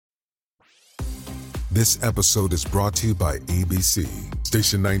This episode is brought to you by ABC.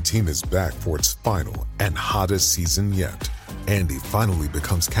 Station 19 is back for its final and hottest season yet. Andy finally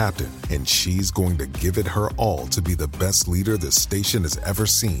becomes captain, and she's going to give it her all to be the best leader the station has ever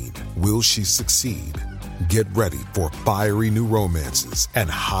seen. Will she succeed? Get ready for fiery new romances and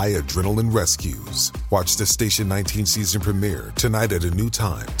high adrenaline rescues. Watch the Station 19 season premiere tonight at a new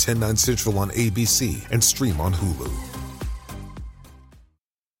time, 10/9 Central on ABC, and stream on Hulu.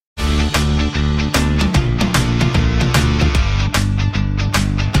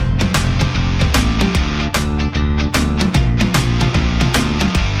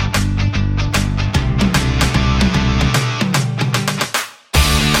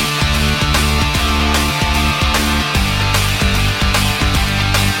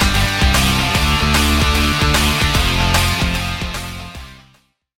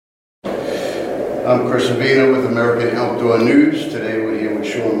 I'm Chris Avina with American Outdoor News. Today we're here with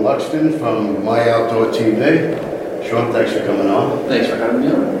Sean Luxton from OutdoorTV. Sean, thanks for coming on. Thanks for having me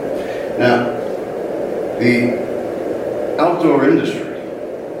on. Now, the outdoor industry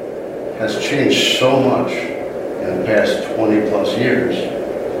has changed so much in the past 20 plus years,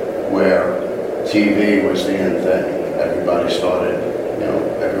 where TV was the end thing. Everybody started,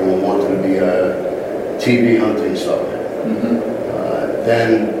 everyone wanted to be a TV hunting star.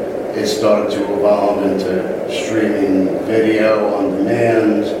 Then it started to evolve into streaming video on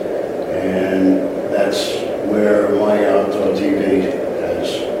demand, and that's where OutdoorTV has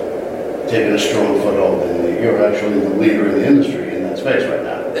taken a strong foothold. And you're actually the leader in the industry in that space right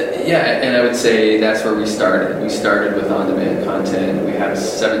now. Yeah, and I would say that's where we started. We started with on-demand content. We have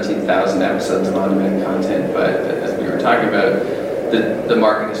 17,000 episodes of on-demand content, but as we were talking about, the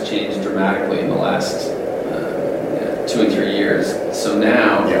market has changed dramatically in the last 2 and 3 years. So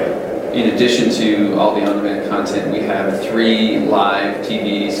now, in addition to all the on-demand content, we have 3 live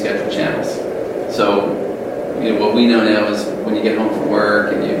TV scheduled channels. So, what we know now is when you get home from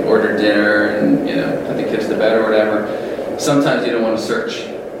work and you order dinner and, put the kids to bed or whatever, sometimes you don't want to search,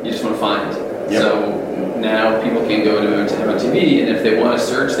 you just want to find. So now people can go to MOTV, and if they want to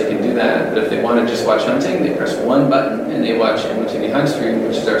search, they can do that. But if they want to just watch hunting, they press one button and they watch MOTV Hunt Stream,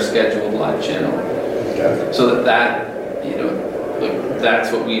 which is our scheduled live channel. So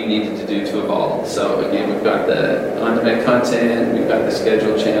that's what we needed to do to evolve. So again, we've got the on-demand content, we've got the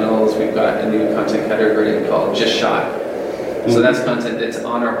scheduled channels, we've got a new content category called Just Shot. So that's content that's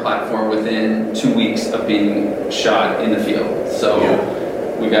on our platform within 2 weeks of being shot in the field. So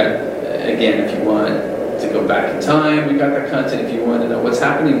we got, again, if you want to go back in time, we got that content. If you want to know what's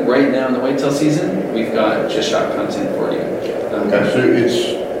happening right now in the whitetail season, we've got Just Shot content for you. So it's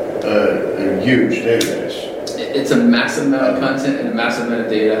a huge database. It's a massive amount of content and a massive amount of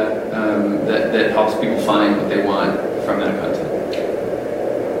data that helps people find what they want from that content.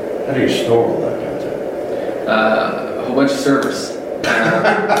 How do you store all that content? A whole bunch of servers.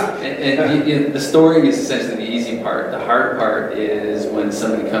 The storing is essentially the easy part. The hard part is when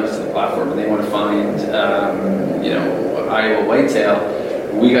somebody comes to the platform and they want to find, Iowa whitetail.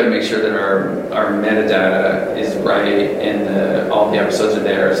 We got to make sure that our metadata is right and all the episodes are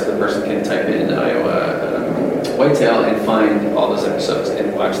there, so the person can type in Iowa whitetail and find all those episodes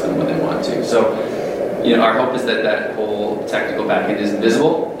and watch them when they want to. So, our hope is that whole technical backend is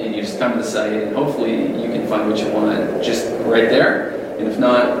invisible, and you just come to the site and hopefully you can find what you want just right there. And if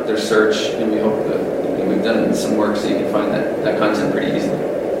not, there's search, and we hope that we've done some work so you can find that content pretty easily.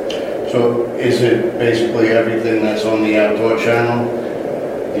 So is it basically everything that's on the Outdoor channel?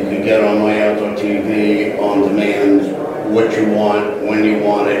 You can get on OutdoorTV on demand, what you want, when you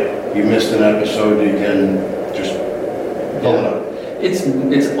want it. You missed an episode, you can just pull it up. It's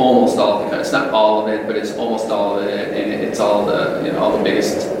almost all of the content. It's not all of it, but it's almost all of it, and it's all the all the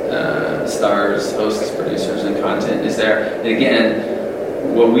biggest stars, hosts, producers, and content is there. And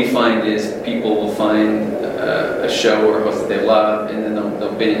again, what we find is people will find a show or a host that they love, and then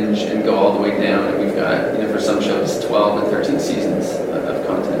they'll binge and go all the way down. And we've got for some shows 12 and 13 seasons of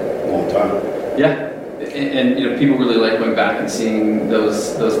content. Long time. Yeah. And people really like going back and seeing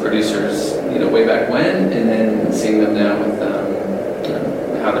those producers, way back when, and then seeing them now with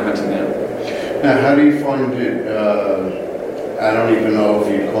how they're hunting now. Now, how do you find it? I don't even know if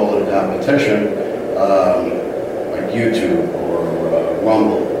you'd call it a competition, like YouTube or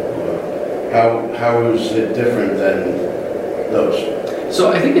Rumble. How is it different than those?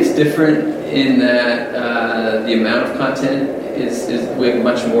 So I think it's different in that the amount of content is we have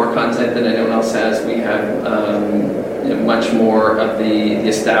much more content than anyone else has. We have much more of the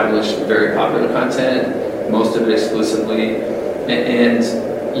established, very popular content, most of it exclusively, and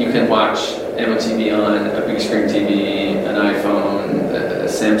you can watch MOTV on a big screen TV, an iPhone,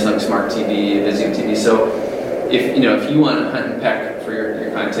 Samsung Smart TV, Vizio TV. So if you want to hunt and peck for your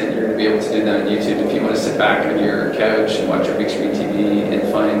content, you're going to be able to do that on YouTube. If you want to sit back on your couch and watch your big screen TV and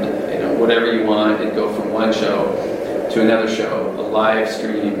find whatever you want and go from one show to another show, a live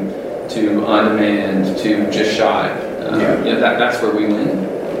stream to on demand to just shot, that's where we win.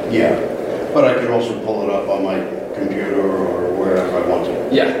 Yeah, but I can also pull it up on my computer or wherever I want to.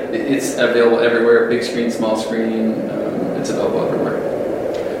 Yeah, it's available everywhere. Big screen, small screen. It's available everywhere.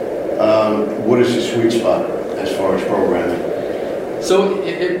 What is the sweet spot as far as programming? So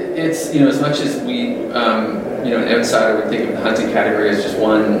it's as much as we an outsider would think of the hunting category as just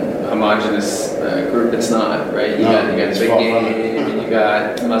one homogenous group. It's not, right. You got big game and you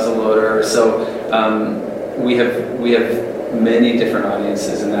got muzzleloader. So we have many different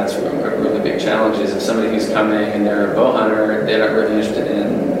audiences, and that's where a really big challenge is. If somebody who's coming and they're a bow hunter, they're not really interested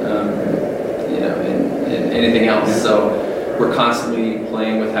in anything else. So we're constantly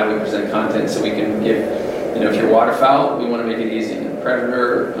playing with how we present content, so we can give, if you're waterfowl, we want to make it easy.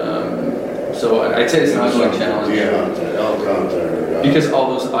 Predator, so I'd say it's an ongoing challenge. Elk hunter. Because all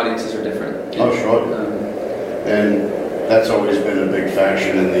those audiences are different. Oh, sure. And that's always been a big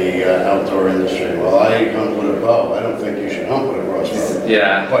faction in the outdoor industry. Well, I hunt with a bow. I don't think you should hunt with a crossbow.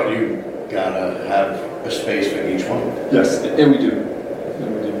 Yeah. But you gotta have a space for each one. Yes, and we do.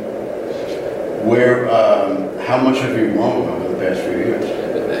 Where, how much have you grown over the past few years?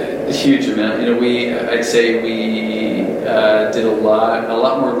 A huge amount. I'd say we did a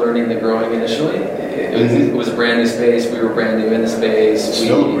lot more learning than growing initially. It was a brand new space. We were brand new in the space.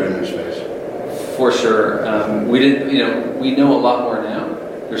 Still a brand new space. For sure. We know a lot more now.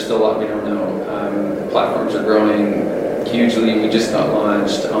 There's still a lot we don't know. The platforms are growing hugely. We just got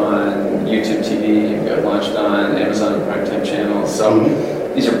launched on YouTube TV. We got launched on Amazon Primetime Channels. So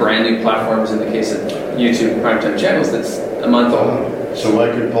these are brand new platforms. In the case of YouTube Primetime Channels, that's a month old. So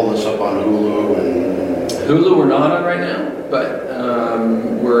I could pull this up on Hulu and... Hulu we're not on right now, but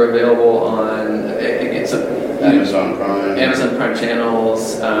we're available on Amazon Prime. Amazon Prime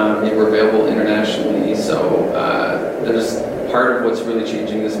Channels. We're available internationally. So there's part of what's really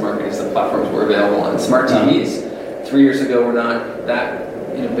changing this market is the platforms we're available on. Smart TVs, 3 years ago, were not that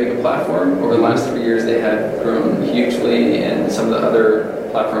big a platform. Over the last 3 years, they have grown hugely, and some of the other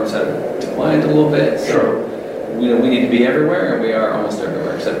platforms have declined a little bit. So we need to be everywhere, and we are almost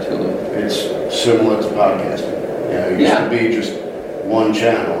everywhere except Hulu. It's similar to podcasting. It used to be just one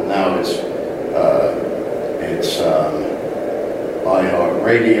channel. Now it's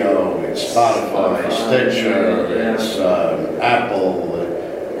iHeartRadio, it's Spotify, Stitcher, it's Apple,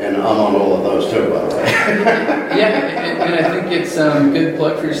 and I'm on all of those too, by the way. and I think it's a good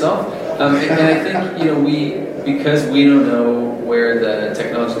plug for yourself. And I think because we don't know where the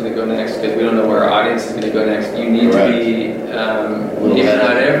technology is going to go next, because we don't know where our audience is going to go next, you need to be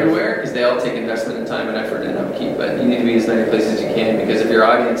not everywhere, because they all take investment in time and effort and upkeep, but you need to be as many places as you can, because if your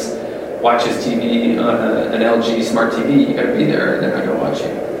audience watches TV on an LG Smart TV, you got to be there, and they're not going to watch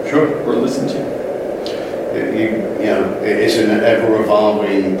you. Sure. Or listen to you. It's an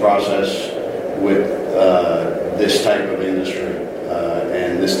ever-evolving process with this type of industry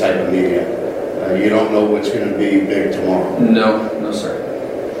and this type of media. You don't know what's going to be big tomorrow. No, sir.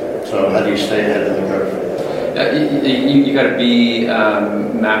 So how do you stay ahead of the curve? You got to be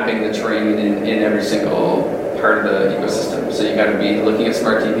mapping the terrain in every single part of the ecosystem. So you got to be looking at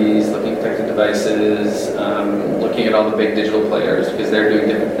smart TVs, looking at connected devices, looking at all the big digital players, because they're doing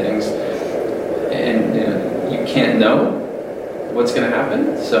different things. And you can't know what's going to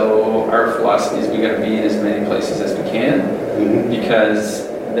happen. So our philosophy is we got to be in as many places as we can, because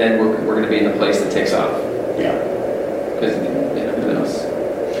then we're going to be in the place that takes off. Yeah. Because who knows?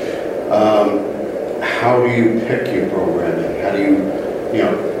 How do you pick your programming? How do you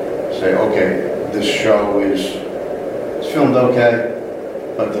say, okay, this show is filmed okay,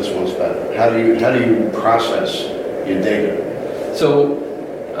 but this one's better? How do you process your data? So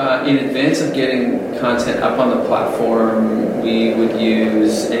in advance of getting content up on the platform, we would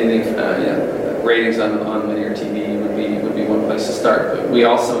use anything, ratings on linear TV would be one place to start. But we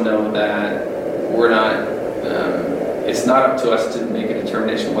also know that we're not, it's not up to us to make a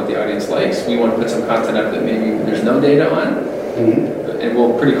determination of what the audience likes. We want to put some content up that maybe there's no data on, and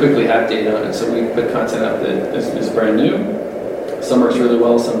we'll pretty quickly have data on it. So we put content up that is brand new. Some works really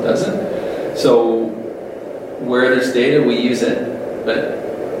well, some doesn't. So where there's data, we use it, but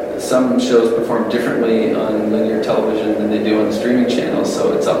some shows perform differently on linear television than they do on the streaming channels.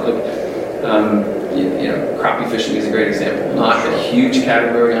 So it's up. Crappie fishing is a great example. Not a huge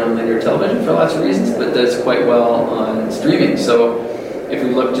category on linear television for lots of reasons, but does quite well on streaming. So if we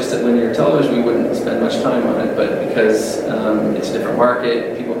look just at linear television, we wouldn't spend much time on it, but because it's a different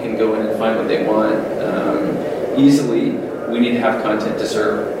market, people can go in and find what they want easily. We need to have content to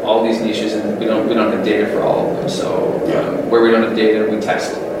serve all these niches, and we don't have data for all of them. So where we don't have data, we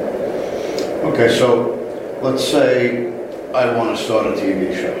test. Okay, so let's say I want to start a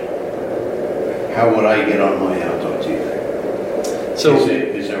TV show. How would I get on my outdoor TV? So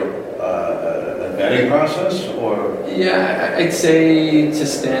is there a vetting process, or? Yeah, I'd say to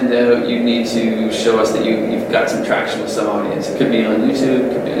stand out, you need to show us that you've got some traction with some audience. It could be on YouTube,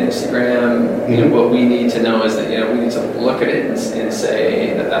 it could be on Instagram. Mm-hmm. You know, what we need to know is that we need to look at it and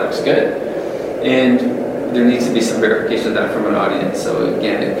say that looks good, and there needs to be some verification of that from an audience. So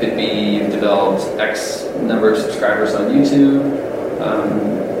again, it could be you've developed X number of subscribers on YouTube.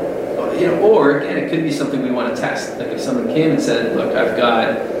 Or again, it could be something we want to test. Like if someone came and said, "Look, I've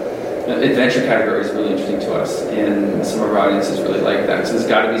got adventure category is really interesting to us, and some of our audiences really like that." So there's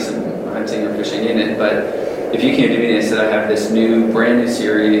got to be some hunting or fishing in it. But if you came to me and said, "I have this brand new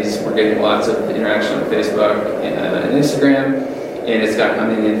series, we're getting lots of interaction on Facebook and Instagram, and it's got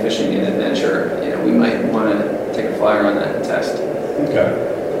hunting and fishing and adventure," we might want to take a flyer on that and test. Okay,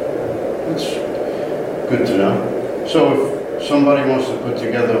 that's good to know. So if somebody wants to put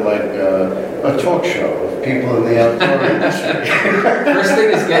together like a talk show of people in the outdoor industry. First thing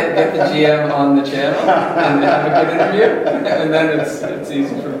is get the GM on the channel and have a good interview, and then it's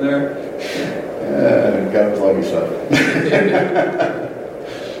easy from there. Gotta plug yourself.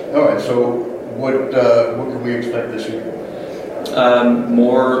 All right, so what can we expect this year?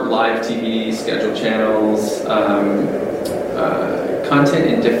 More live TV scheduled channels, content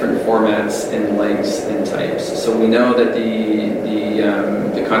in different formats and lengths and types. So we know that the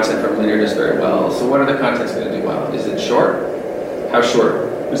content from linear does very well. So what are the contents going to do well? Is it short? How short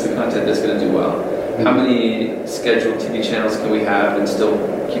is the content that's going to do well? How many scheduled TV channels can we have and still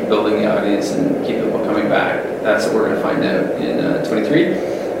keep building the audience and keep people coming back? That's what we're going to find out in 23.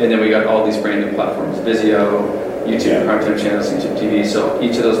 And then we got all these brand new platforms: Vizio, YouTube, primetime channels, YouTube TV. So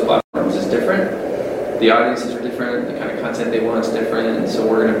each of those platforms is different. The audiences are different. The kind of content they want is different. So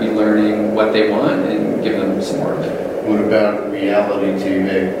we're going to be learning what they want and give them some more of it. What about reality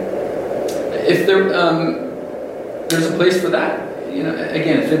TV? If there's a place for that.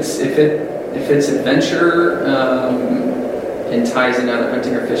 Again, if it's adventure and ties in either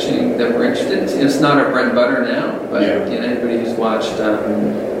hunting or fishing that we're interested in. It's not our bread and butter now, but anybody who's watched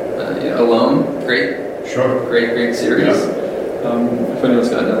Alone, great. Sure. Great series. If anyone's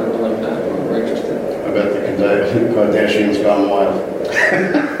got another one like that, we're interested. I bet the Kardashians gone wild.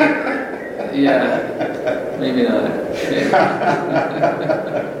 Yeah, maybe not.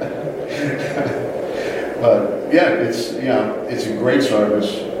 But it's a great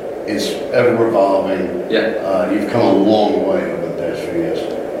service. It's ever evolving. Yeah. You've come a long way over the past few years.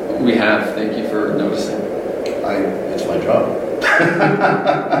 We have. Thank you for noticing. It's my job.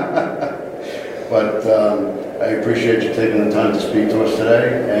 But I appreciate you taking the time to speak to us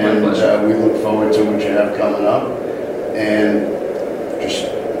today, and we look forward to what you have coming up. And just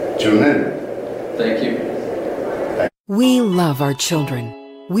tune in. Thank you. We love our children.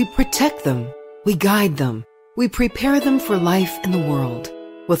 We protect them. We guide them. We prepare them for life in the world.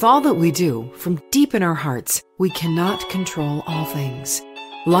 With all that we do, from deep in our hearts, we cannot control all things.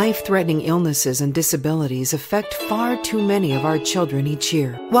 Life-threatening illnesses and disabilities affect far too many of our children each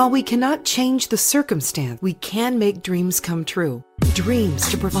year. While we cannot change the circumstance, we can make dreams come true. Dreams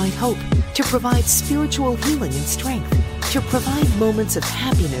to provide hope, to provide spiritual healing and strength, to provide moments of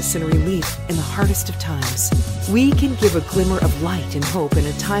happiness and relief in the hardest of times. We can give a glimmer of light and hope in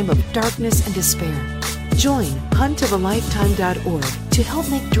a time of darkness and despair. Join huntofalifetime.org to help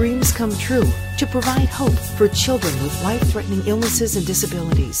make dreams come true, to provide hope for children with life-threatening illnesses and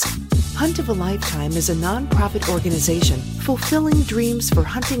disabilities. Hunt of a Lifetime is a non-profit organization fulfilling dreams for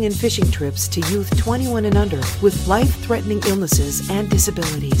hunting and fishing trips to youth 21 and under with life-threatening illnesses and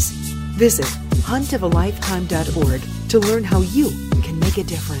disabilities. Visit huntofalifetime.org to learn how you can make a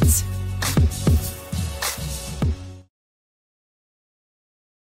difference.